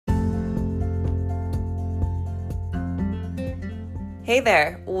Hey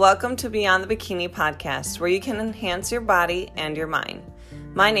there, welcome to Beyond the Bikini podcast, where you can enhance your body and your mind.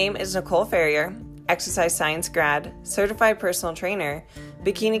 My name is Nicole Ferrier, exercise science grad, certified personal trainer,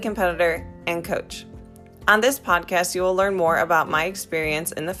 bikini competitor, and coach. On this podcast, you will learn more about my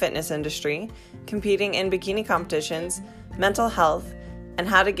experience in the fitness industry, competing in bikini competitions, mental health, and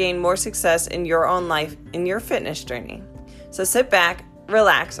how to gain more success in your own life in your fitness journey. So sit back,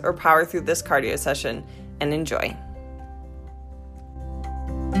 relax, or power through this cardio session and enjoy.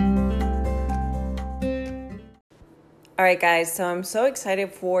 All right, guys, so I'm so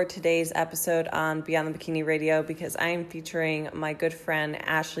excited for today's episode on Beyond the Bikini Radio because I am featuring my good friend,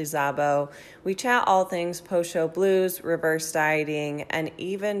 Ashley Szabo. We chat all things post-show blues, reverse dieting, and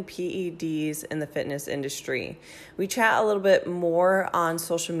even PEDs in the fitness industry. We chat a little bit more on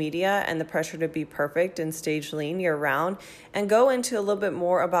social media and the pressure to be perfect and stage lean year-round, and go into a little bit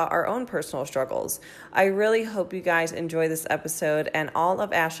more about our own personal struggles. I really hope you guys enjoy this episode, and all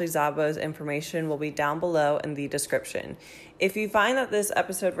of Ashley Szabo's information will be down below in the description. If you find that this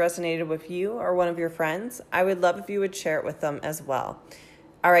episode resonated with you or one of your friends, I would love if you would share it with them as well.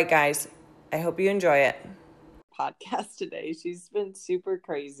 All right, guys, I hope you enjoy it. Podcast today. She's been super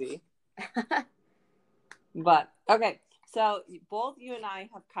crazy. But, okay, so both you and I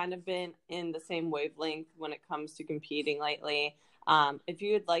have kind of been in the same wavelength when it comes to competing lately. If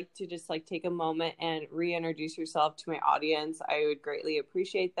you would like to just take a moment and reintroduce yourself to my audience, I would greatly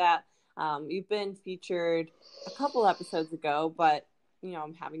appreciate that. You've been featured a couple episodes ago, but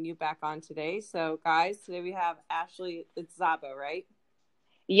I'm having you back on today. So guys, today we have Ashley. It's Szabo, right?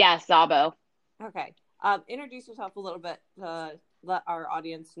 Yes, Szabo. Okay. Introduce yourself a little bit to let our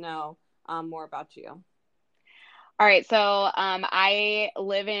audience know more about you. All right, so I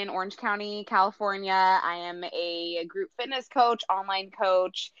live in Orange County, California. I am a group fitness coach, online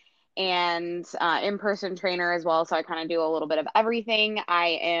coach, and in-person trainer as well. So I kind of do a little bit of everything.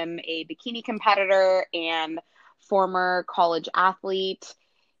 I am a bikini competitor and former college athlete,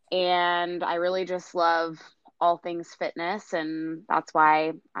 and I really just love all things fitness, and that's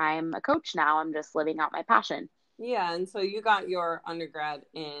why I'm a coach now. I'm just living out my passion. Yeah, and so you got your undergrad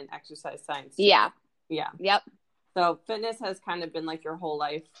in exercise science. Yeah. Yeah. Yep. So fitness has kind of been like your whole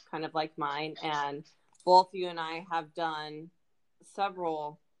life, kind of like mine. And both you and I have done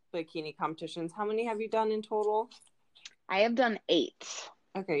several bikini competitions. How many have you done in total? I have done 8.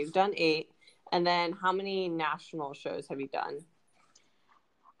 Okay, you've done 8. And then how many national shows have you done?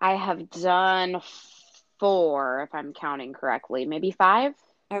 I have done 4, if I'm counting correctly. Maybe 5?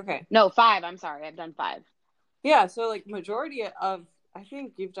 Okay. No, 5. I'm sorry. I've done 5. Yeah, so majority of, I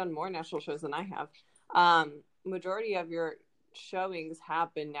think you've done more national shows than I have. Majority of your showings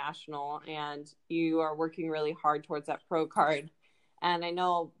have been national, and you are working really hard towards that pro card. And I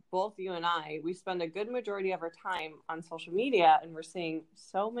know both you and we spend a good majority of our time on social media, and we're seeing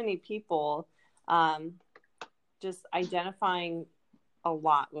so many people just identifying a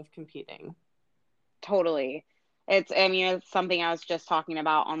lot with competing. Totally. It's something I was just talking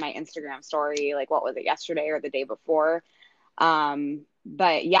about on my Instagram story, what was it, yesterday or the day before?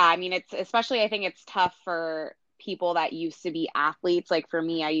 But yeah, it's especially, I think it's tough for people that used to be athletes. Like for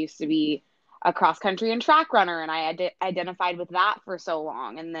me, I used to be a cross country and track runner, and I identified with that for so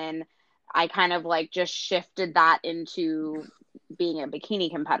long. And then I kind of just shifted that into being a bikini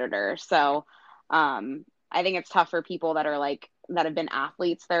competitor. So, I think it's tough for people that are that have been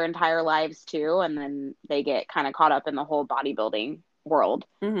athletes their entire lives too. And then they get kind of caught up in the whole bodybuilding world.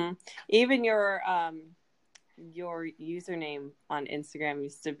 Mm-hmm. Even your username on Instagram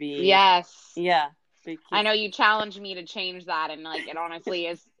used to be. Yes. Yeah. I know you challenged me to change that, and it honestly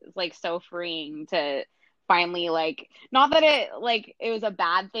is so freeing to finally not that it was a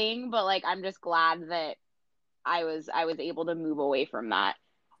bad thing, but I'm just glad that I was able to move away from that.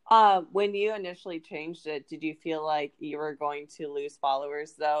 When you initially changed it, did you feel like you were going to lose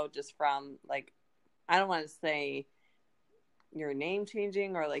followers though, just from I don't want to say your name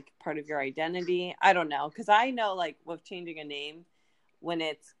changing or part of your identity? I don't know, because I know with changing a name, when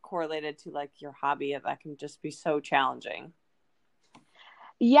it's correlated to your hobby, that can just be so challenging.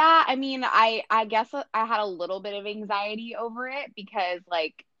 Yeah, I guess I had a little bit of anxiety over it because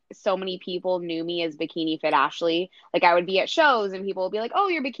so many people knew me as Bikini Fit Ashley. I would be at shows and people would be like, "Oh,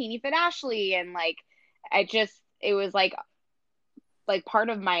 you're Bikini Fit Ashley," and it was part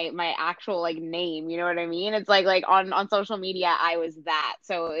of my actual name, you know what I mean? It's on social media I was that.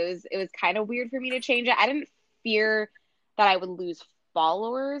 So it was kind of weird for me to change it. I didn't fear that I would lose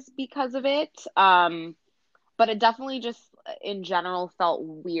followers because of it. But it definitely just in general felt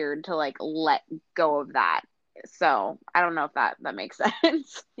weird to let go of that. So I don't know if that makes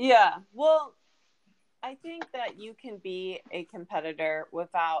sense. Yeah. Well, I think that you can be a competitor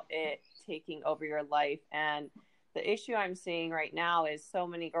without it taking over your life. And the issue I'm seeing right now is so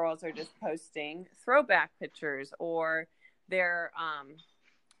many girls are just posting throwback pictures, or their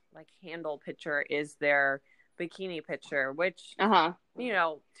like handle picture is their bikini picture, which, Uh-huh.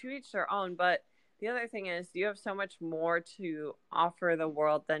 to each their own. But the other thing is, you have so much more to offer the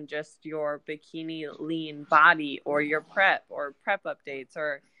world than just your bikini lean body, or your prep updates,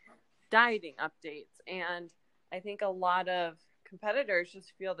 or dieting updates. And I think a lot of competitors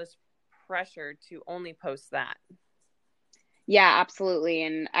just feel this pressure to only post that. Yeah, absolutely.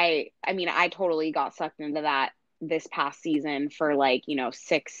 And I mean, I totally got sucked into that this past season for like,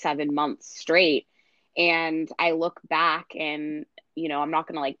 6, 7 months straight. And I look back and, I'm not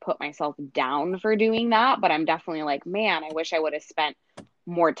going to like put myself down for doing that, but I'm definitely like, man, I wish I would have spent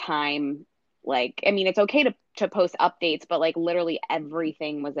more time. Like, I mean, it's okay to post updates, but like literally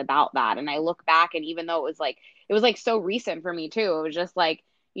everything was about that. And I look back, and even though it was like so recent for me too, it was just like,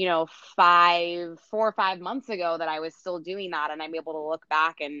 4 or 5 months ago that I was still doing that. And I'm able to look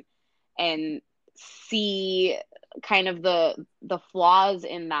back and see kind of the flaws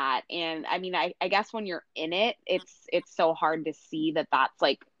in that. And I mean, I guess when you're in it, it's so hard to see that that's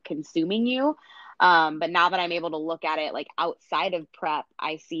like consuming you. But now that I'm able to look at it like outside of prep,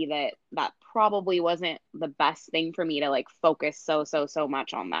 I see that that probably wasn't the best thing for me to like focus so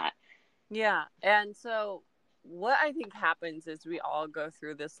much on that. Yeah. And so what I think happens is we all go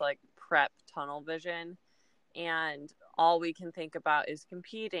through this like prep tunnel vision, and all we can think about is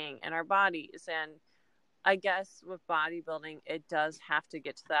competing in our bodies. And I guess with bodybuilding, it does have to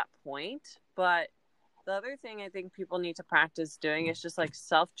get to that point. But the other thing I think people need to practice doing is just like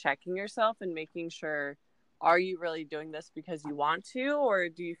self-checking yourself and making sure, are you really doing this because you want to, or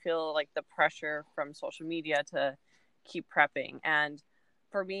do you feel like the pressure from social media to keep prepping? And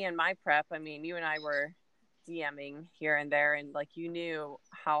for me and my prep, I mean, you and I were DMing here and there, and like, you knew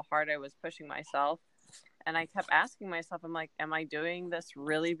how hard I was pushing myself. And I kept asking myself, I'm like, am I doing this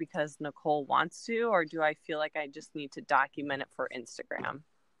really because Nicole wants to, or do I feel like I just need to document it for Instagram?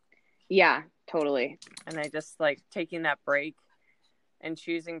 Yeah, totally. And I just like taking that break and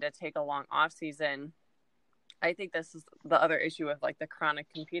choosing to take a long off season. I think this is the other issue with like the chronic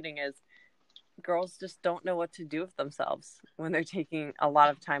competing, is girls just don't know what to do with themselves when they're taking a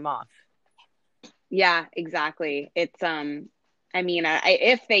lot of time off. Yeah, exactly. It's I mean,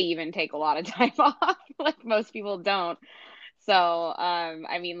 if they even take a lot of time off, like most people don't. So,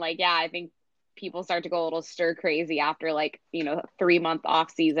 I mean, like, yeah, I think people start to go a little stir crazy after like, 3 month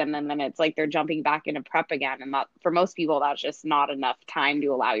off season, and then it's like they're jumping back into prep again. And that, for most people, that's just not enough time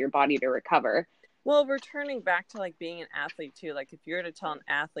to allow your body to recover. Well, returning back to like being an athlete too, like if you're to tell an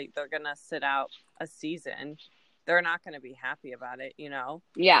athlete they're going to sit out a season, they're not going to be happy about it, Yeah,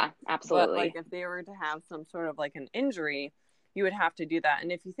 But like absolutely. if they were to have some sort of like an injury, you would have to do that.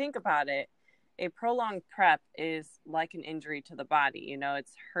 And if you think about it, a prolonged prep is like an injury to the body.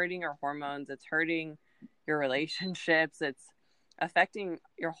 It's hurting your hormones, it's hurting your relationships, it's affecting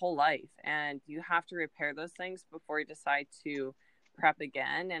your whole life. And you have to repair those things before you decide to prep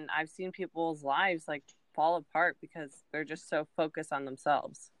again. And I've seen people's lives like fall apart because they're just so focused on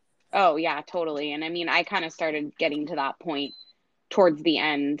themselves. Oh, yeah, totally. And I mean, I kind of started getting to that point towards the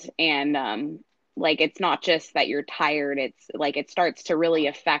end. And like, it's not just that you're tired, it's like it starts to really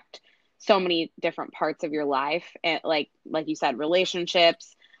affect so many different parts of your life. And like you said,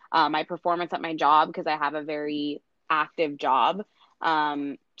 relationships, my performance at my job, because I have a very active job.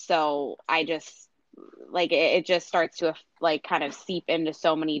 So I just like it just starts to like kind of seep into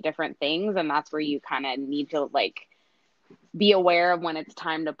so many different things. And that's where you kind of need to like be aware of when it's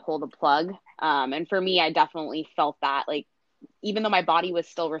time to pull the plug. And for me, I definitely felt that, like, even though my body was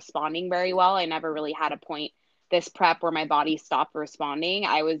still responding very well, I never really had a point this prep where my body stopped responding.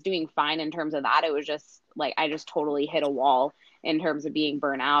 I was doing fine in terms of that. It was just like I just totally hit a wall in terms of being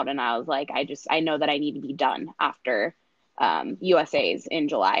burnt out. And I was like, I know that I need to be done after USA's in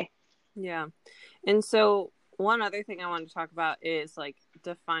July. Yeah. And so one other thing I want to talk about is like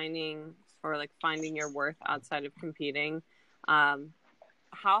defining or like finding your worth outside of competing.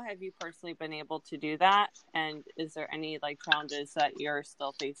 How have you personally been able to do that? And is there any like challenges that you're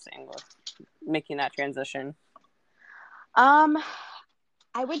still facing with making that transition? Um,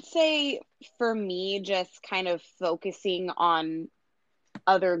 I would say for me, just kind of focusing on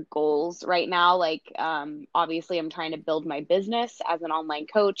other goals right now. Like, obviously, I'm trying to build my business as an online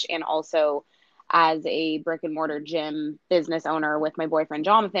coach and also as a brick and mortar gym business owner with my boyfriend,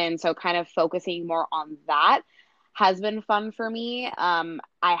 Jonathan. So, kind of focusing more on that has been fun for me. I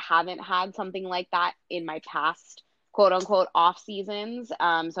haven't had something like that in my past quote unquote off seasons.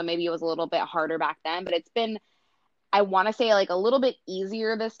 So maybe it was a little bit harder back then, but it's been, I want to say, like a little bit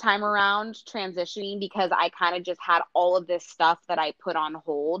easier this time around transitioning, because I kind of just had all of this stuff that I put on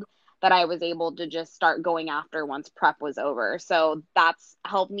hold that I was able to just start going after once prep was over. So that's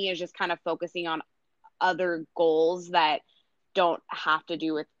helped me, is just kind of focusing on other goals that don't have to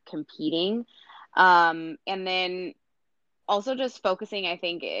do with competing. And then also just focusing, I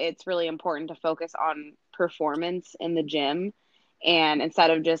think it's really important to focus on performance in the gym. And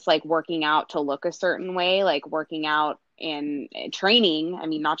instead of just like working out to look a certain way, like working out and training, I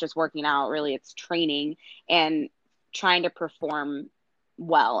mean, not just working out, really, it's training and trying to perform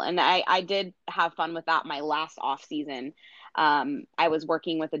well. And I did have fun with that my last off season. I was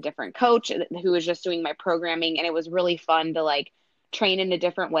working with a different coach who was just doing my programming, and it was really fun to like train in a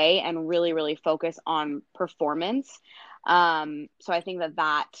different way and really, really focus on performance. So I think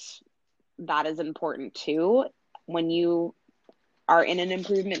that is important too when you are in an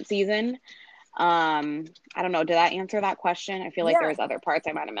improvement season. I don't know. Did that answer that question? I feel like there was other parts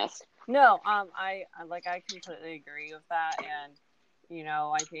I might have missed. No, I completely agree with that. And,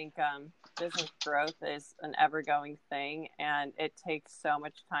 I think business growth is an ever-going thing, and it takes so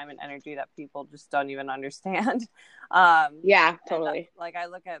much time and energy that people just don't even understand. Yeah, totally. Like, I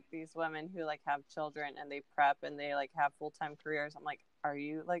look at these women who like have children and they prep and they like have full-time careers. I'm like, are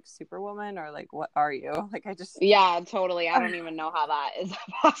you like Superwoman, or like what are you? Like, yeah, totally. I don't even know how that is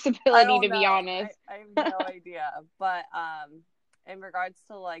a possibility, to be honest. I have no idea. But in regards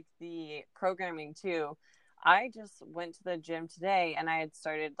to like the programming too, I just went to the gym today and I had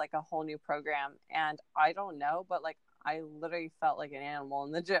started like a whole new program, and I don't know, but like I literally felt like an animal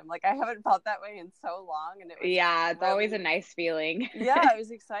in the gym. Like I haven't felt that way in so long, and it was it's really, always a nice feeling. Yeah, it was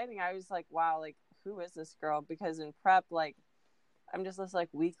exciting. I was like, wow, like who is this girl? Because in prep, like I'm just this like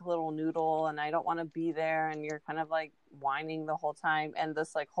weak little noodle, and I don't want to be there, and you're kind of like whining the whole time. And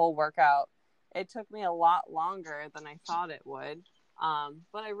this like whole workout, it took me a lot longer than I thought it would.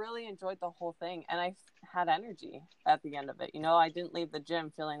 But I really enjoyed the whole thing, and I had energy at the end of it. I didn't leave the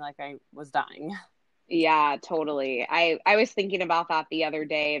gym feeling like I was dying. Yeah, totally. I was thinking about that the other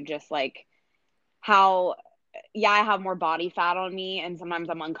day, of just like how, yeah, I have more body fat on me, and sometimes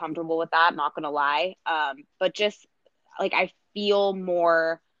I'm uncomfortable with that, not gonna lie. But just like I feel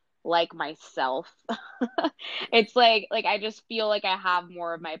more like myself. It's like I just feel like I have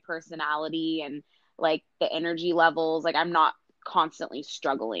more of my personality and like the energy levels. Like I'm not constantly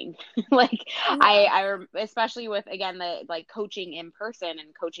struggling. Like Yeah. I especially with, again, the like coaching in person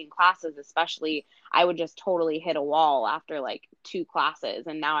and coaching classes, especially, I would just totally hit a wall after like 2 classes,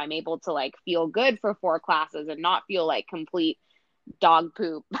 and now I'm able to like feel good for 4 classes and not feel like complete dog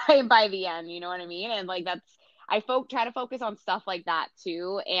poop by the end. You know what I mean? And like that's, try to focus on stuff like that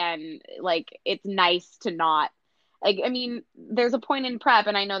too. And like it's nice to not, like, I mean, there's a point in prep,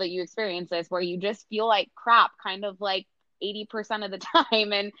 and I know that you experience this, where you just feel like crap kind of like 80% of the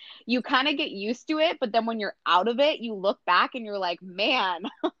time, and you kind of get used to it. But then when you're out of it, you look back and you're like, man,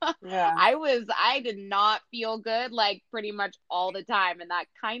 yeah, I did not feel good like pretty much all the time, and that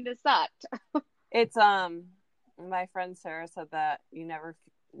kind of sucked. It's my friend Sarah said that you never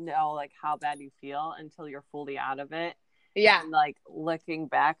know like how bad you feel until you're fully out of it. Yeah. And like looking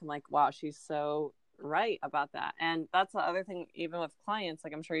back, I'm like, wow, she's so right about that. And that's the other thing, even with clients,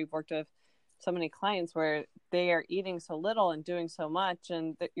 like I'm sure you've worked with so many clients where they are eating so little and doing so much,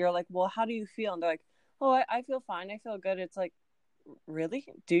 and you're like, well, how do you feel? And they're like, oh, I feel fine, I feel good. It's like, really,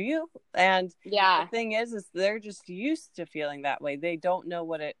 do you? And yeah, the thing is they're just used to feeling that way. They don't know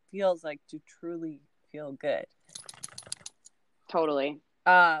what it feels like to truly feel good. totally.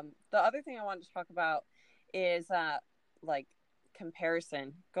 The other thing I wanted to talk about is like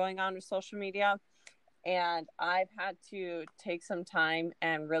comparison going on with social media. And I've had to take some time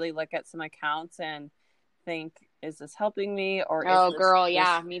and really look at some accounts and think, is this helping me, or is girl, this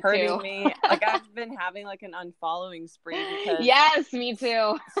yeah, me hurting too. me? Like I've been having like an unfollowing spree because yes, me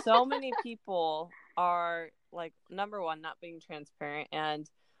too. so many people are like, number one, not being transparent. And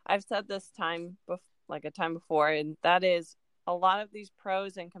I've said this like a time before, and that is, a lot of these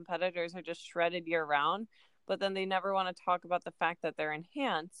pros and competitors are just shredded year round, but then they never want to talk about the fact that they're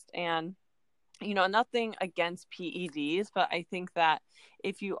enhanced. And nothing against PEDs, but I think that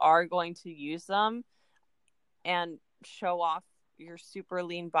if you are going to use them and show off your super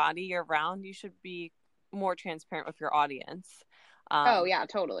lean body year round, you should be more transparent with your audience. Oh yeah,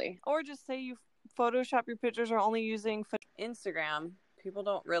 totally. Or just say you Photoshop your pictures, or only using Instagram. People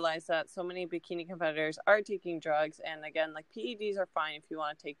don't realize that so many bikini competitors are taking drugs. And again, like PEDs are fine if you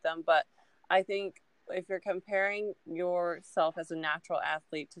want to take them, but I think if you're comparing yourself as a natural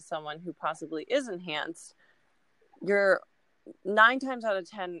athlete to someone who possibly is enhanced, you're 9 times out of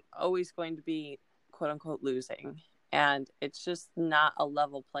 10 always going to be quote unquote losing. And it's just not a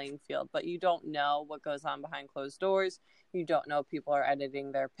level playing field. But you don't know what goes on behind closed doors. You don't know people are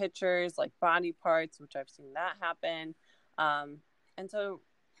editing their pictures, like body parts, which I've seen that happen. And so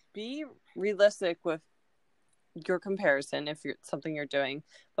be realistic with your comparison if you're something you're doing,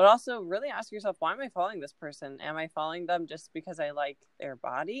 but also really ask yourself, why am I following this person? Am I following them just because I like their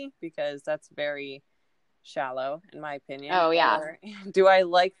body? Because that's very shallow in my opinion. Oh yeah. Or do I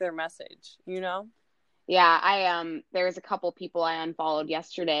like their message, Yeah, there's a couple people I unfollowed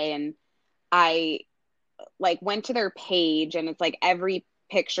yesterday, and I like went to their page, and it's like every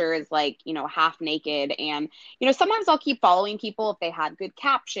picture is like, half naked. And, sometimes I'll keep following people if they had good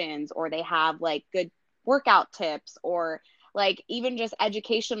captions, or they have like good workout tips, or like even just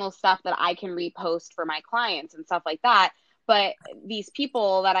educational stuff that I can repost for my clients and stuff like that. But these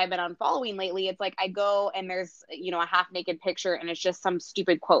people that I've been unfollowing lately, it's like I go and there's, a half naked picture, and it's just some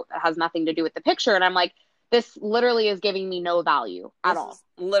stupid quote that has nothing to do with the picture. And I'm like, this literally is giving me no value at all.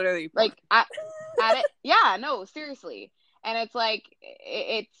 Literally. Like at it. Yeah, no, seriously. And it's like,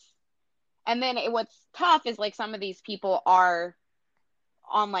 and then what's tough is like some of these people are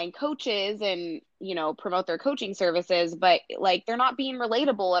online coaches and, promote their coaching services, but like they're not being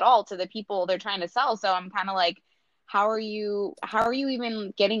relatable at all to the people they're trying to sell. So I'm kind of like, how are you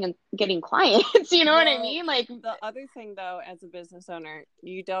even getting clients? You know what I mean? Like the other thing though, as a business owner,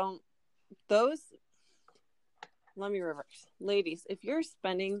 let me reverse. Ladies, if you're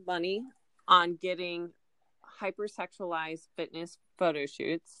spending money on getting hypersexualized fitness photo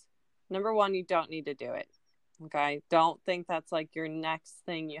shoots, number one, you don't need to do it. Okay. Don't think that's like your next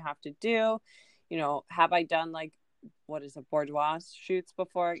thing you have to do. Have I done like, what is it, boudoir shoots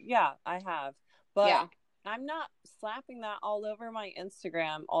before? Yeah, I have. But yeah. I'm not slapping that all over my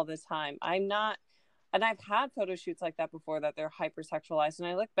Instagram all the time. I'm not. And I've had photo shoots like that before that they're hypersexualized. And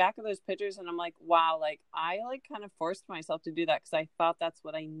I look back at those pictures and I'm like, wow, like I like kind of forced myself to do that because I thought that's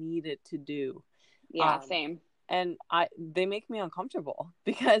what I needed to do. Yeah, same. And they make me uncomfortable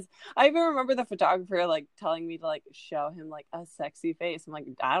because I even remember the photographer like telling me to like show him like a sexy face. I'm like,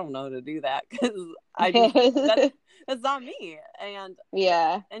 I don't know how to do that because that's not me. And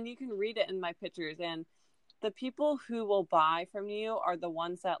yeah, and you can read it in my pictures. And the people who will buy from you are the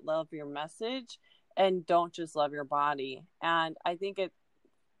ones that love your message and don't just love your body. And I think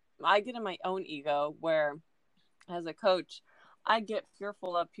I get in my own ego where as a coach, I get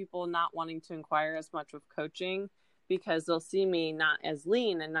fearful of people not wanting to inquire as much with coaching because they'll see me not as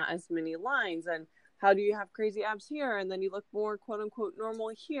lean and not as many lines. And how do you have crazy abs here? And then you look more quote unquote normal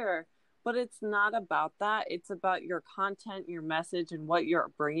here. But it's not about that. It's about your content, your message, and what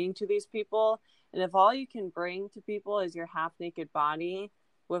you're bringing to these people. And if all you can bring to people is your half naked body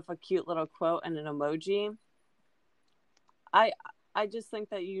with a cute little quote and an emoji, I just think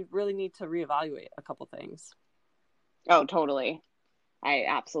that you really need to reevaluate a couple things. Oh, totally. I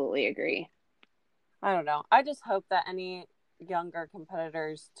absolutely agree. I don't know. I just hope that any younger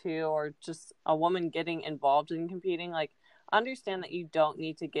competitors too, or just a woman getting involved in competing, like understand that you don't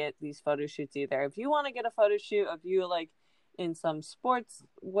need to get these photo shoots either. If you want to get a photo shoot of you like in some sports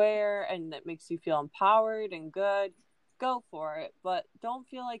wear and that makes you feel empowered and good, go for it. But don't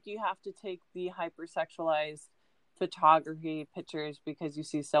feel like you have to take the hypersexualized photography pictures because you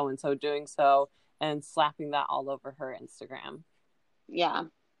see so-and-so doing so and slapping that all over her Instagram. Yeah,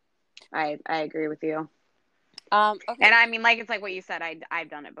 I agree with you. Okay. And I mean, like, it's like what you said, I've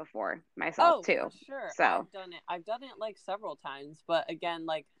done it before myself too. For sure. So I've done it like several times, but again,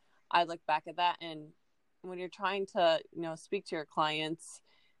 like I look back at that, and when you're trying to, speak to your clients,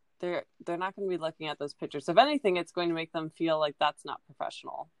 they're not going to be looking at those pictures. If anything, it's going to make them feel like that's not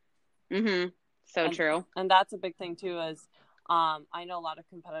professional. Mm-hmm. So true. And that's a big thing too, is I know a lot of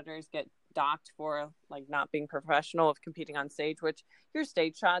competitors get docked for like not being professional of competing on stage, which your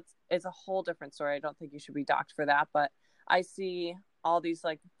stage shots is a whole different story. I don't think you should be docked for that, but I see all these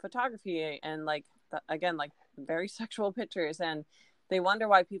like photography and like again like very sexual pictures, and they wonder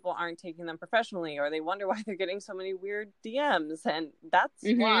why people aren't taking them professionally, or they wonder why they're getting so many weird DMs. And that's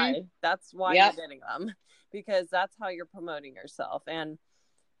why you're getting them, because that's how you're promoting yourself. And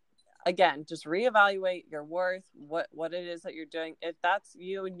again, just reevaluate your worth, what it is that you're doing. If that's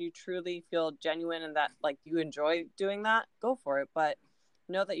you and you truly feel genuine and that like you enjoy doing that, go for it. But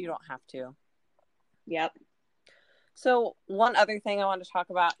know that you don't have to. Yep. So one other thing I want to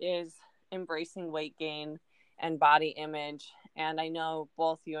talk about is embracing weight gain and body image. And I know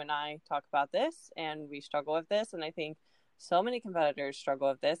both you and I talk about this and we struggle with this. And I think so many competitors struggle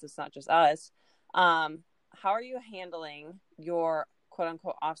with this. It's not just us. How are you handling your quote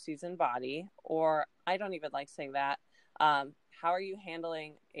unquote off season body, or I don't even like saying that. How are you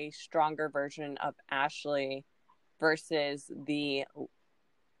handling a stronger version of Ashley versus the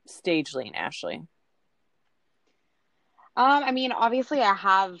stage lean Ashley? I mean, obviously I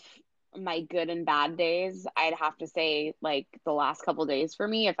have my good and bad days. I'd have to say like the last couple days for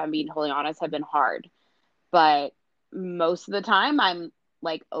me, if I'm being totally honest, have been hard. But most of the time I'm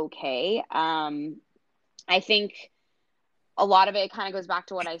like okay. I think a lot of it kind of goes back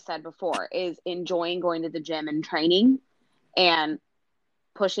to what I said before, is enjoying going to the gym and training and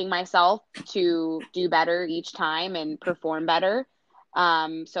pushing myself to do better each time and perform better.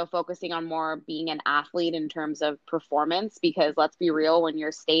 So focusing on more being an athlete in terms of performance, because let's be real, when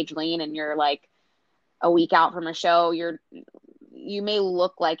you're stage lean and you're like a week out from a show, you may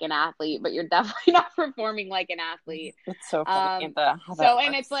look like an athlete, but you're definitely not performing like an athlete. It's so funny how that So,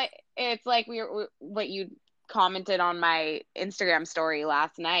 and works. it's like what you commented on my Instagram story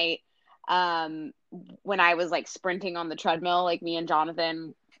last night. When I was like sprinting on the treadmill, like me and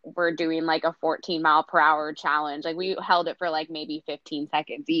Jonathan were doing like a 14-mile-per-hour challenge. Like we held it for like maybe 15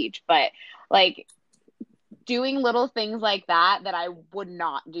 seconds each, but like doing little things like that I would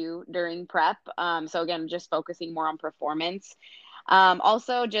not do during prep. So again, just focusing more on performance.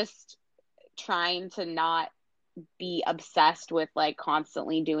 Also just trying to not be obsessed with like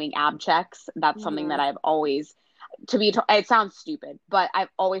constantly doing ab checks. That's something that I've always, it sounds stupid, but I've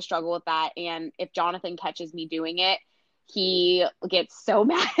always struggled with that. And if Jonathan catches me doing it, he gets so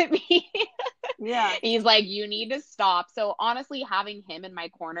mad at me. Yeah. He's like, you need to stop. So honestly, having him in my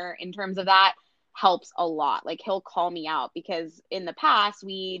corner in terms of that helps a lot. Like he'll call me out, because in the past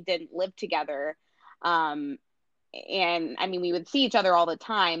we didn't live together. And I mean, we would see each other all the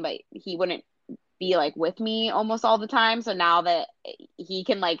time, but he wouldn't be like with me almost all the time. So now that he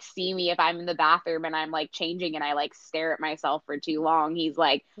can like see me if I'm in the bathroom and I'm like changing and I like stare at myself for too long, he's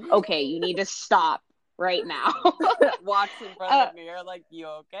like, okay, you need to stop right now. Walks in front of the mirror like, you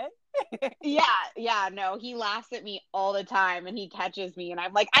okay? Yeah, no, he laughs at me all the time and he catches me and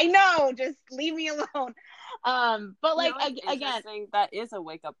I'm like, I know, just leave me alone. But like, again, that is a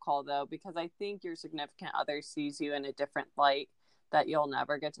wake up call though, because I think your significant other sees you in a different light that you'll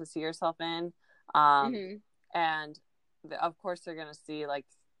never get to see yourself in. And of course they're going to see like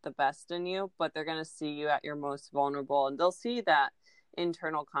the best in you, but they're going to see you at your most vulnerable, and they'll see that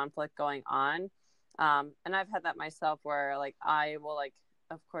internal conflict going on. And I've had that myself, where like I will like,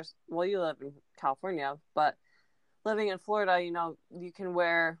 of course, well, you live in California, but living in Florida, you know, you can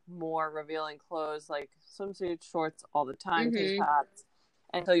wear more revealing clothes like swimsuits, shorts all the time, tank tops.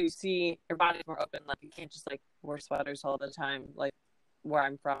 And so you see your body's more open. Like you can't just like wear sweaters all the time. Like where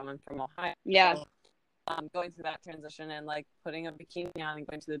I'm from Ohio. Yeah. So, going through that transition and like putting a bikini on and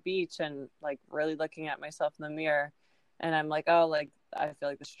going to the beach and like really looking at myself in the mirror, and I'm like, oh, like I feel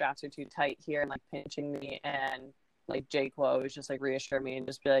like the straps are too tight here and like pinching me, and like Jake will always just like reassure me and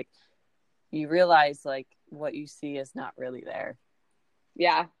just be like, you realize like what you see is not really there.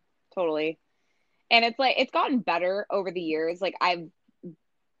 Yeah, totally. And it's like it's gotten better over the years. Like I've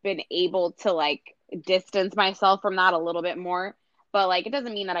been able to like distance myself from that a little bit more. But like it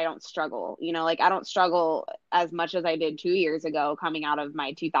doesn't mean that I don't struggle. You know, like I don't struggle as much as I did 2 years ago coming out of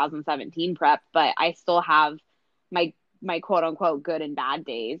my 2017 prep, but I still have my quote unquote good and bad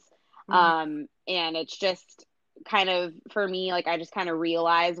days. And it's just kind of for me, like I just kind of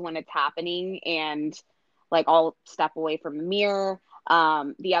realize when it's happening, and like I'll step away from the mirror.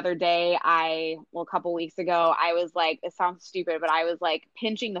 The other day, a couple weeks ago, I was like, it sounds stupid, but I was like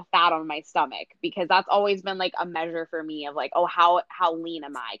pinching the fat on my stomach, because that's always been like a measure for me of like, oh, how lean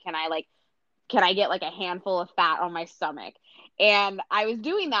am I? Can I get like a handful of fat on my stomach? And I was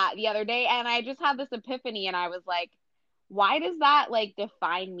doing that the other day, and I just had this epiphany, and I was like, why does that like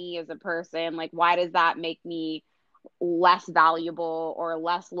define me as a person? Like, why does that make me less valuable or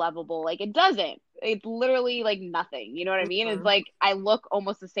less lovable? Like it doesn't. It's literally like nothing. You know what I mean? It's like I look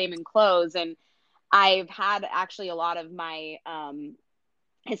almost the same in clothes. And I've had actually a lot of my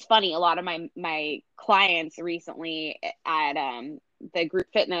it's funny, a lot of my clients recently at the group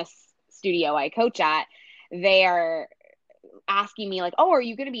fitness studio I coach at, they are asking me like, oh, are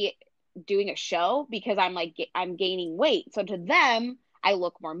you going to be doing a show? Because I'm like I'm gaining weight. So to them, I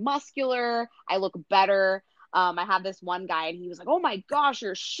look more muscular, I look better. I had this one guy and he was like, oh my gosh,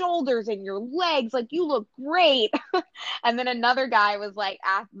 your shoulders and your legs, like you look great. And then another guy was like,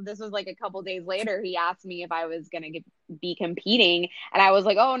 this was like a couple days later, he asked me if I was going to be competing. And I was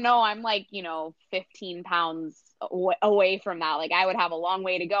like, oh no, I'm like, 15 pounds away from that. Like I would have a long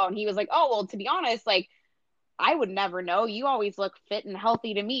way to go. And he was like, oh, well, to be honest, like I would never know. You always look fit and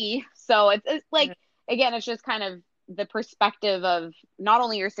healthy to me. So it's like, again, it's just kind of the perspective of not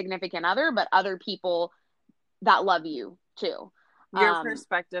only your significant other, but other people that love you too. Your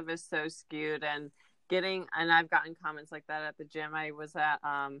perspective is so skewed, and I've gotten comments like that at the gym. I was at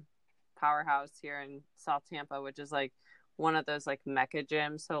Powerhouse here in South Tampa, which is like one of those like mecca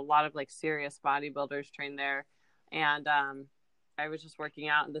gyms. So a lot of like serious bodybuilders train there. And I was just working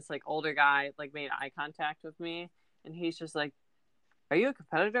out, and this like older guy like made eye contact with me, and he's just like, "Are you a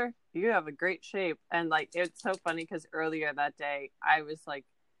competitor? You have a great shape." And like it's so funny because earlier that day I was like,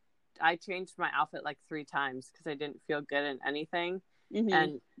 I changed my outfit like 3 times because I didn't feel good in anything. Mm-hmm.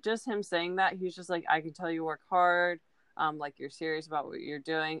 And just him saying that, he's just like, "I can tell you work hard. Like you're serious about what you're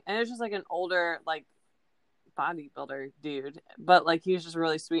doing." And it's just like an older like bodybuilder dude, but like he was just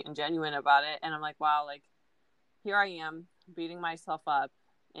really sweet and genuine about it. And I'm like, wow, like here I am beating myself up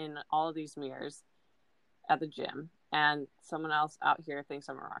in all of these mirrors at the gym, and someone else out here thinks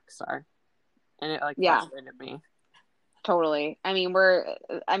I'm a rock star. And it like frustrated me. Totally. I mean,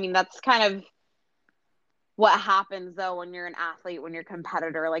 that's kind of what happens though when you're an athlete, when you're a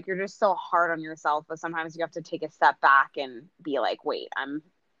competitor. Like you're just so hard on yourself, but sometimes you have to take a step back and be like, wait, I'm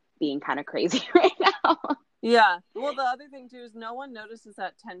being kind of crazy right now. Yeah. Well, the other thing too is no one notices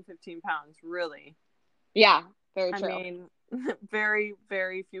that 10, 15 pounds, really. Yeah, very true. I mean, very,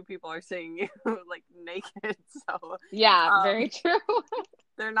 very few people are seeing you like naked. So yeah, very true.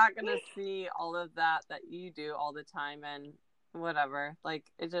 They're not going to see all of that you do all the time, and whatever. Like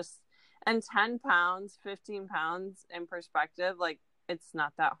it just, and 10 pounds, 15 pounds in perspective, like it's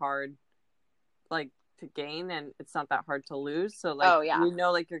not that hard, like to gain, and it's not that hard to lose. So like, you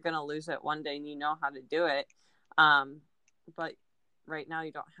know, like you're going to lose it one day and you know how to do it. But right now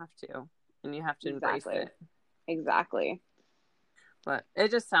you don't have to, and you have to embrace it. Exactly. But it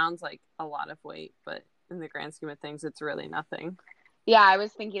just sounds like a lot of weight, but in the grand scheme of things, it's really nothing. Yeah, I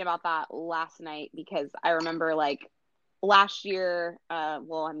was thinking about that last night because I remember like last year,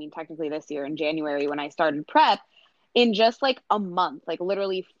 well, I mean, technically this year in January when I started prep, in just like a month, like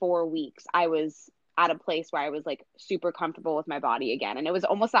literally 4 weeks, I was at a place where I was like super comfortable with my body again. And it was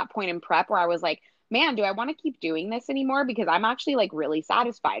almost that point in prep where I was like, man, do I want to keep doing this anymore? Because I'm actually like really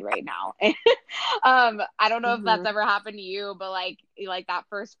satisfied right now. I don't know if that's ever happened to you, but like that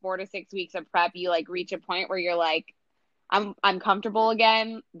first 4 to 6 weeks of prep, you like reach a point where you're like, I'm comfortable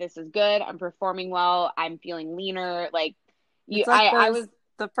again. This is good. I'm performing well. I'm feeling leaner. Like you, like I was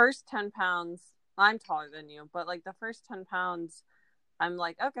the first 10 pounds. I'm taller than you, but like the first 10 pounds, I'm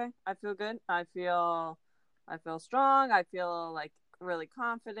like, okay, I feel good. I feel strong. I feel like really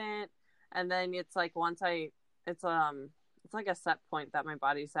confident. And then it's like it's like a set point that my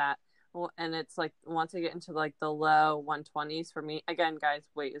body's at. And it's like once I get into like the low 120s for me, again, guys,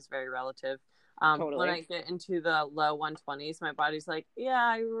 weight is very relative. totally. When I get into the low 120s, my body's like, yeah,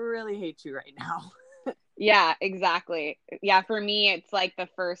 I really hate you right now. Yeah, exactly. Yeah, for me, it's like the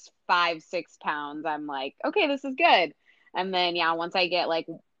first 5, 6 pounds, I'm like, okay, this is good. And then, yeah, once I get like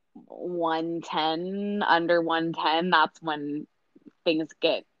 110, under 110, that's when things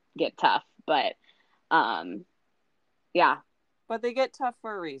get tough. But, yeah. But they get tough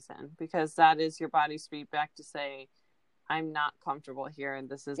for a reason, because that is your body's feedback to say, I'm not comfortable here, and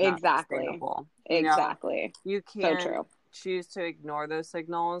this is not sustainable. Exactly. You can choose to ignore those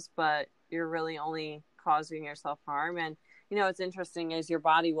signals, but you're really only causing yourself harm. And what's interesting is your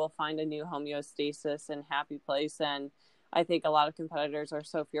body will find a new homeostasis and happy place. And I think a lot of competitors are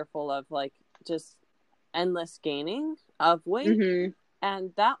so fearful of like just endless gaining of weight.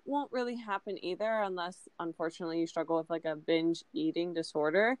 And that won't really happen either, unless unfortunately you struggle with like a binge eating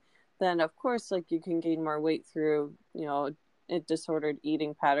disorder. Then of course, like you can gain more weight through, a disordered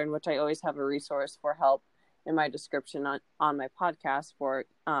eating pattern, which I always have a resource for help in my description on my podcast for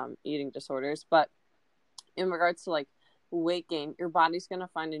eating disorders. But in regards to like weight gain, your body's going to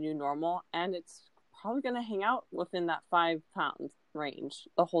find a new normal, and it's probably going to hang out within that 5 pound range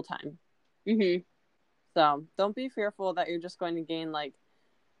the whole time. So don't be fearful that you're just going to gain like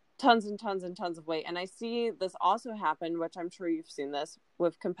tons and tons and tons of weight. And I see this also happen, which I'm sure you've seen this,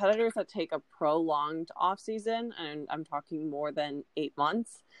 with competitors that take a prolonged off season, and I'm talking more than 8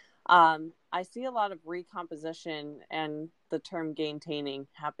 months. I see a lot of recomposition and the term gaintaining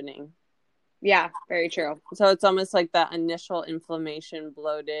happening. Yeah, very true. So it's almost like that initial inflammation,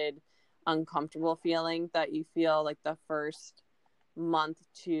 bloated, uncomfortable feeling that you feel like the first month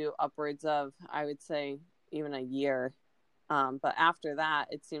to upwards of, I would say, even a year. But after that,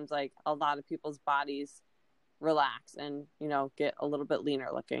 it seems like a lot of people's bodies relax and, get a little bit leaner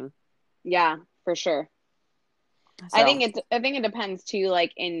looking. Yeah, for sure. So. I think it depends too,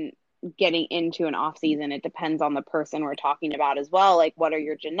 like in getting into an off season, it depends on the person we're talking about as well. Like, what are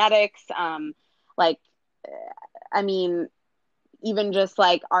your genetics? Like, I mean, even just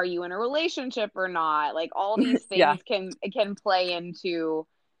like, are you in a relationship or not? Like all these Yeah. things can play into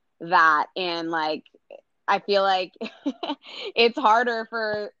that. And like, I feel like it's harder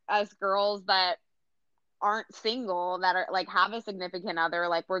for us girls that aren't single, that are like have a significant other,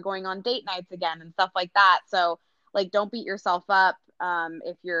 like we're going on date nights again and stuff like that. So like, don't beat yourself up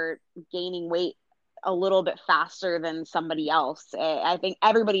if you're gaining weight a little bit faster than somebody else. I think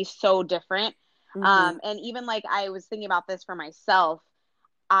everybody's so different. Mm-hmm. And even like, I was thinking about this for myself.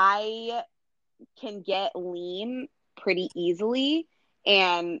 I can get lean pretty easily,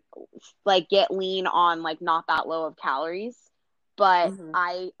 and like get lean on like not that low of calories. But Mm-hmm.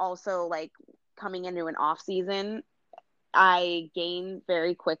 I also like, coming into an off season, I gain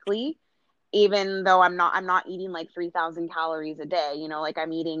very quickly, even though I'm not eating like 3,000 calories a day. Like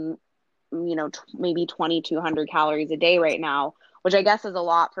I'm eating, maybe 2,200 calories a day right now, which I guess is a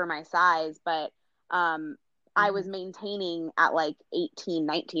lot for my size. But I was Mm-hmm. maintaining at like 18,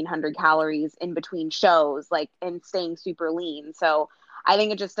 1,900 calories in between shows, like, and staying super lean. So I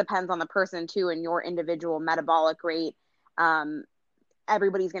think it just depends on the person too, and your individual metabolic rate. Um,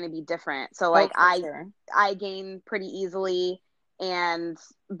 Everybody's going to be different. So Oh, like, for I sure. I gain pretty easily, and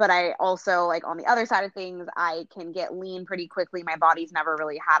but I also, like, on the other side of things, I can get lean pretty quickly. My body's never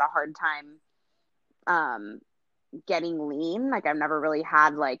really had a hard time um getting lean. Like I've never really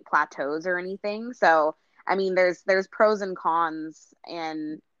had like plateaus or anything. So I mean, there's pros and cons,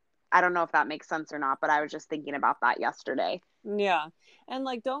 and I don't know if that makes sense or not, but I was just thinking about that yesterday. Yeah. And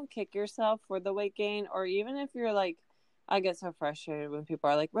like, don't kick yourself for the weight gain, or even if you're like, I get so frustrated when people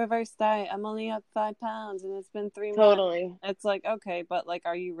are like, reverse diet, I'm only up 5 pounds and it's been 3 months. Totally. It's like, okay, but like,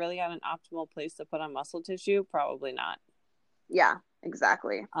 are you really at an optimal place to put on muscle tissue? Probably not. Yeah,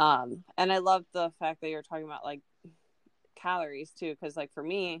 exactly. And I love the fact that you're talking about like calories too, because like for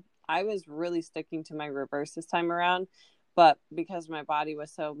me, I was really sticking to my reverse this time around, but because my body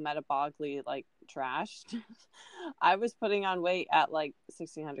was so metabolically like trashed, I was putting on weight at like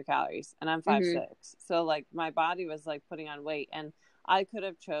 1,600 calories, and I'm 5'6", so like my body was like putting on weight, and I could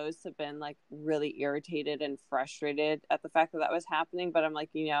have chose to been like really irritated and frustrated at the fact that that was happening, but I'm like,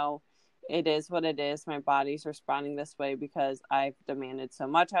 it is what it is. My body's responding this way because I've demanded so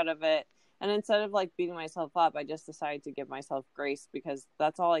much out of it. And instead of like beating myself up, I just decided to give myself grace, because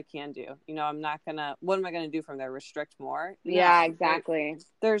that's all I can do. I'm not gonna, what am I gonna do from there? Restrict more? Yeah, No, exactly.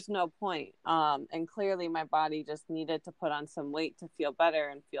 there's no point. And clearly my body just needed to put on some weight to feel better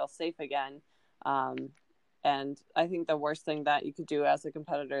and feel safe again. Um, and I think the worst thing that you could do as a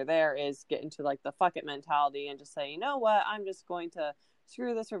competitor there is get into like the fuck it mentality and just say, you know what, I'm just going to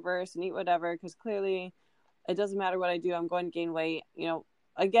screw this reverse and eat whatever, because clearly it doesn't matter what I do, I'm going to gain weight.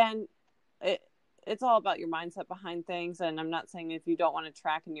 Again, it it's all about your mindset behind things. And I'm not saying if you don't want to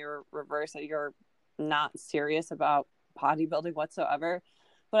track in your reverse that you're not serious about bodybuilding whatsoever.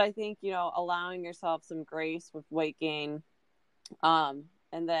 But I think, allowing yourself some grace with weight gain. And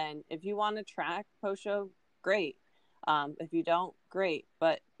then if you want to track post show, great. If you don't, great.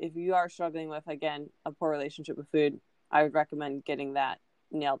 But if you are struggling with, again, a poor relationship with food, I would recommend getting that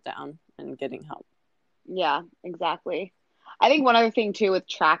nailed down and getting help. Yeah, exactly. I think one other thing too with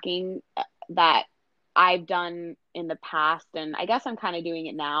tracking that I've done in the past, and I guess I'm kind of doing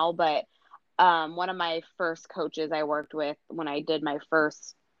it now, but one of my first coaches I worked with when I did my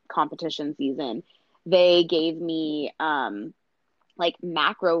first competition season, they gave me like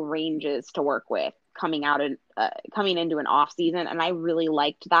macro ranges to work with coming into an off season, and I really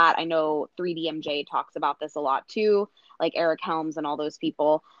liked that. I know 3DMJ talks about this a lot too, like Eric Helms and all those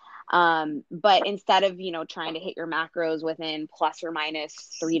people. But instead of, trying to hit your macros within plus or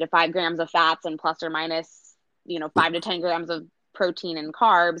minus 3 to 5 grams of fats and plus or minus, 5 to 10 grams of protein and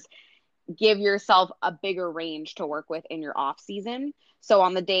carbs, give yourself a bigger range to work with in your off season. So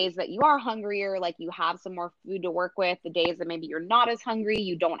on the days that you are hungrier, like you have some more food to work with, the days that maybe you're not as hungry,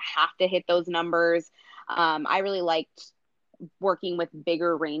 you don't have to hit those numbers. I really liked working with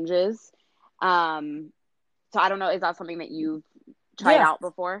bigger ranges. So I don't know, is that something that you've tried Yeah. out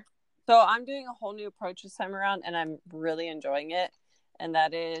before? So I'm doing a whole new approach this time around, and I'm really enjoying it. And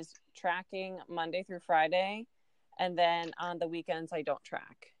that is tracking Monday through Friday. And then on the weekends, I don't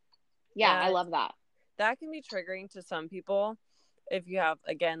track. Yeah, I And love that. that can be triggering to some people if you have,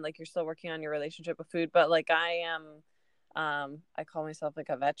 again, like you're still working on your relationship with food. But like I am, I call myself like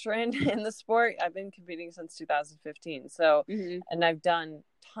a veteran in the sport. I've been competing since 2015. So, and I've done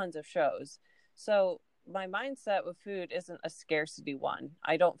tons of shows. So my mindset with food isn't a scarcity one.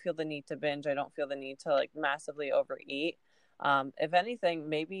 I don't feel the need to binge. I don't feel the need to like massively overeat. If anything,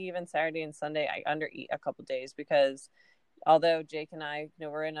 maybe even Saturday and Sunday, I undereat a couple days because although Jake and I,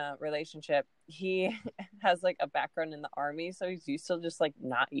 we're in a relationship, he has like a background in the army, so he's used to just like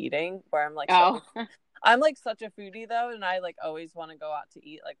not eating. Where Oh, I'm like such a foodie though, and I like always want to go out to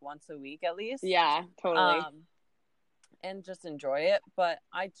eat like once a week at least. yeah, totally. Um, and just enjoy it. But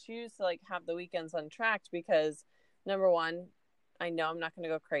I choose to like have the weekends untracked because number one, I know I'm not going to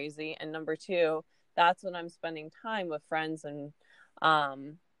go crazy, and number two, that's when I'm spending time with friends and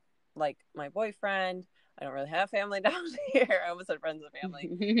like my boyfriend. I don't really have family down here. I almost said friends and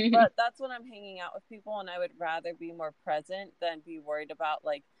family, but that's when I'm hanging out with people, and I would rather be more present than be worried about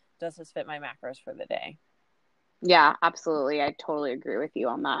like, does this fit my macros for the day? Yeah, absolutely. I totally agree with you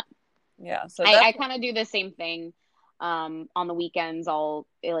on that. Yeah, so I kind of do the same thing. On the weekends, I'll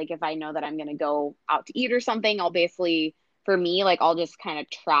like if I know that I'm gonna go out to eat or something, I'll basically for me like I'll just kind of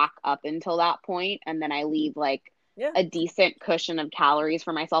track up until that point, and then I leave like yeah, a decent cushion of calories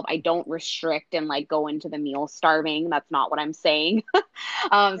for myself. I don't restrict and like go into the meal starving. That's not what I'm saying. So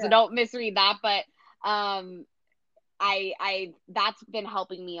yeah, don't misread that. But I that's been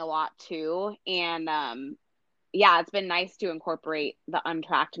helping me a lot too, and yeah, it's been nice to incorporate the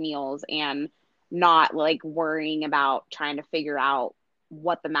untracked meals and not like worrying about trying to figure out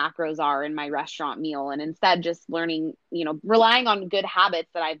what the macros are in my restaurant meal and instead just learning, relying on good habits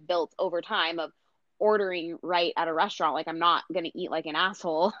that I've built over time of ordering right at a restaurant. Like I'm not going to eat like an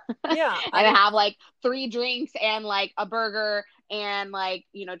asshole yeah. and have like three drinks and like a burger and like,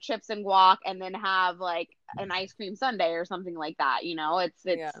 chips and guac and then have like an ice cream sundae or something like that.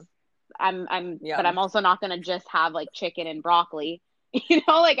 Yeah, But I'm yum. also not gonna just have like chicken and broccoli.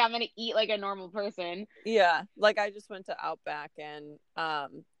 Like I'm gonna eat like a normal person. Yeah, like I just went to Outback and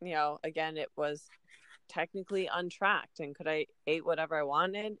again it was technically untracked and could I ate whatever I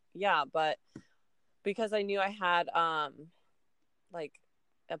wanted? Yeah, but because I knew I had like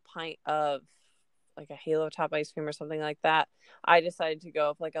a pint of like a Halo Top ice cream or something like that, I decided to go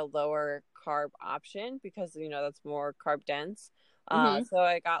with like a lower carb option because that's more carb dense. Hmm. So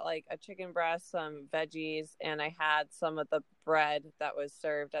I got like a chicken breast, some veggies, and I had some of the bread that was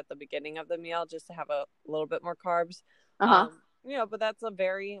served at the beginning of the meal just to have a little bit more carbs. Uh-huh. But that's a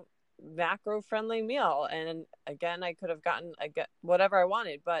very macro friendly meal. And again, I could have gotten whatever I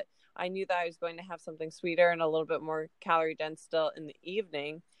wanted, but I knew that I was going to have something sweeter and a little bit more calorie dense still in the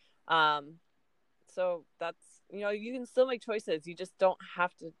evening. Um, so that's, you can still make choices. You just don't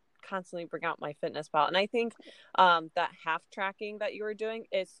have to constantly bring out MyFitnessPal. And I think that half tracking that you were doing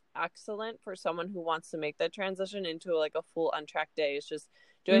is excellent for someone who wants to make that transition into like a full untracked day. It's just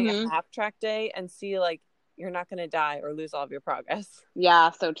doing a Hmm. half track day and see like you're not going to die or lose all of your progress. Yeah,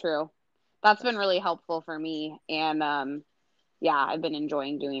 so true. That's been really helpful for me. And yeah, I've been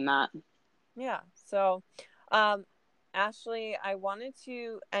enjoying doing that. Yeah. So, um, Ashley, I wanted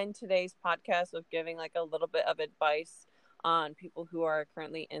to end today's podcast with giving like a little bit of advice on people who are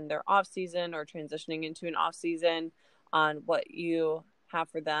currently in their off season or transitioning into an off season on what you have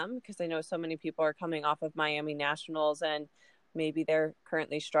for them. Because I know so many people are coming off of Miami Nationals and maybe they're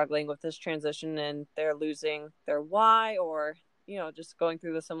currently struggling with this transition and they're losing their why or, just going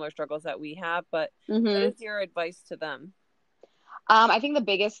through the similar struggles that we have. But what Hmm. is your advice to them? I think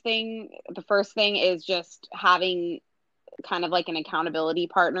the first thing is just having kind of like an accountability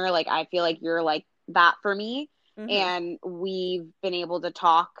partner. Like I feel like you're like that for me. Mm-hmm. And we've been able to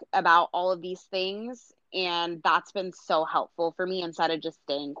talk about all of these things. And that's been so helpful for me instead of just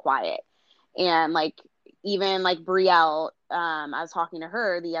staying quiet. And like, even like Brielle, I was talking to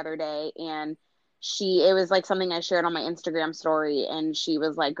her the other day and it was like something I shared on my Instagram story. And she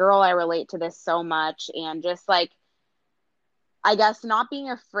was like, girl, I relate to this so much. And just like, I guess not being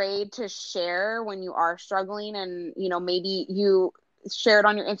afraid to share when you are struggling and maybe you share it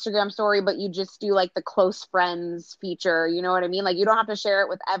on your Instagram story but you just do like the close friends feature, you know what I mean? Like you don't have to share it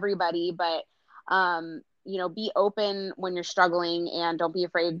with everybody but be open when you're struggling and don't be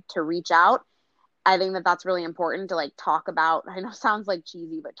afraid to reach out. I think that that's really important to like talk about. I know it sounds like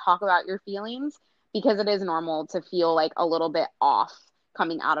cheesy but talk about your feelings because it is normal to feel like a little bit off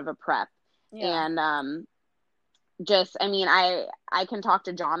coming out of a prep. Yeah. And just I mean I can talk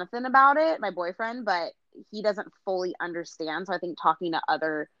to Jonathan about it, my boyfriend, but he doesn't fully understand, so I think talking to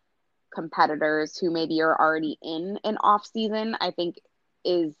other competitors who maybe are already in an off season I think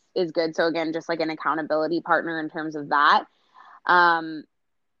is good. So again, just like an accountability partner in terms of that. um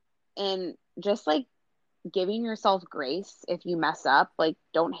and just like giving yourself grace if you mess up, like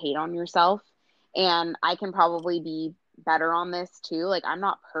don't hate on yourself. And I can probably be better on this too. Like I'm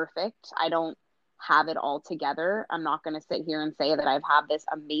not perfect. I don't have it all together. I'm not going to sit here and say that I've had this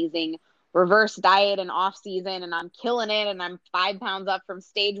amazing reverse diet and off season and I'm killing it and I'm 5 pounds up from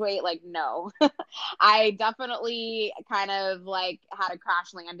stage weight. Like, no. I definitely kind of like had a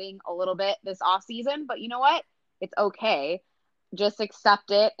crash landing a little bit this off season, but you know what? It's okay. Just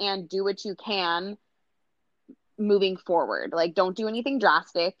accept it and do what you can moving forward. Like, don't do anything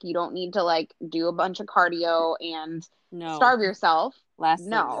drastic. You don't need to like do a bunch of cardio and starve yourself. Last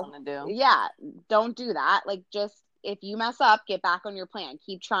thing you want to do. Yeah, don't do that. Like, just if you mess up, get back on your plan.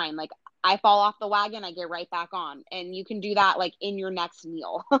 Keep trying. Like, I fall off the wagon, I get right back on. And you can do that like in your next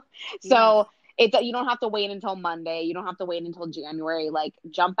meal. So you don't have to wait until Monday. You don't have to wait until January. Like,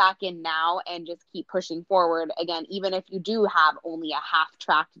 jump back in now and just keep pushing forward. Again, even if you do have only a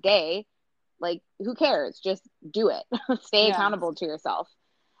half-tracked day, like, who cares? Just do it. Stay accountable to yourself.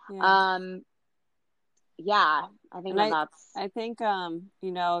 Yeah, I think that's... I think,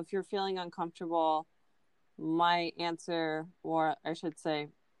 you know, if you're feeling uncomfortable, my answer, or I should say,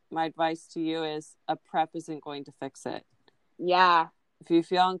 my advice to you is a prep isn't going to fix it. Yeah. If you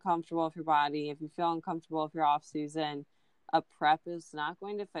feel uncomfortable with your body, if you feel uncomfortable with your off season, a prep is not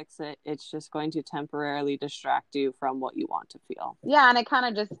going to fix it. It's just going to temporarily distract you from what you want to feel. Yeah, and it kind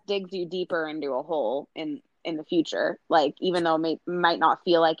of just digs you deeper into a hole in the future. Like, even though it might not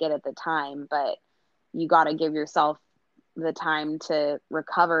feel like it at the time, but you got to give yourself the time to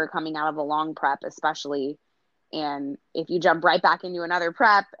recover coming out of a long prep, especially. And if you jump right back into another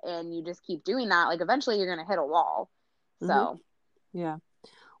prep and you just keep doing that, like, eventually you're going to hit a wall. So, yeah.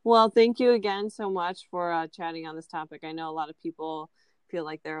 Well, thank you again so much for chatting on this topic. I know a lot of people feel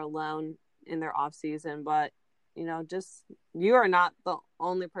like they're alone in their off season, but you know, just, you are not the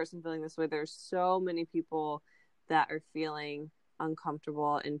only person feeling this way. There's so many people that are feeling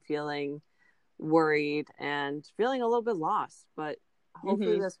uncomfortable and feeling worried and feeling a little bit lost, but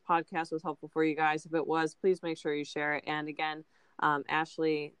hopefully this podcast was helpful for you guys. If it was, please make sure you share it. And again,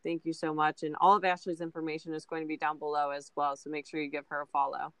 Ashley, thank you so much. And all of Ashley's information is going to be down below as well. So make sure you give her a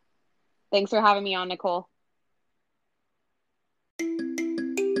follow. Thanks for having me on, Nicole.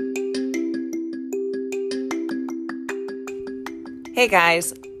 Hey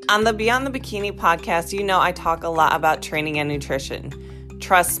guys, on the Beyond the Bikini podcast, you know I talk a lot about training and nutrition.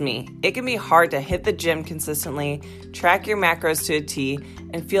 Trust me, it can be hard to hit the gym consistently, track your macros to a T,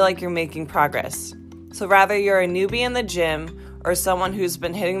 and feel like you're making progress. So whether you're a newbie in the gym or someone who's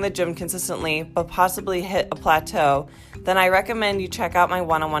been hitting the gym consistently but possibly hit a plateau, then I recommend you check out my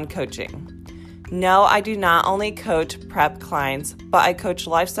one-on-one coaching. No, I do not only coach prep clients, but I coach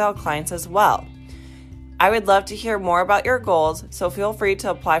lifestyle clients as well. I would love to hear more about your goals, so feel free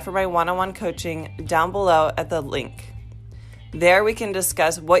to apply for my one-on-one coaching down below at the link. There we can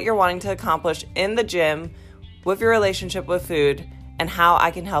discuss what you're wanting to accomplish in the gym, with your relationship with food, and how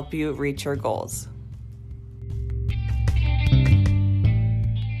I can help you reach your goals.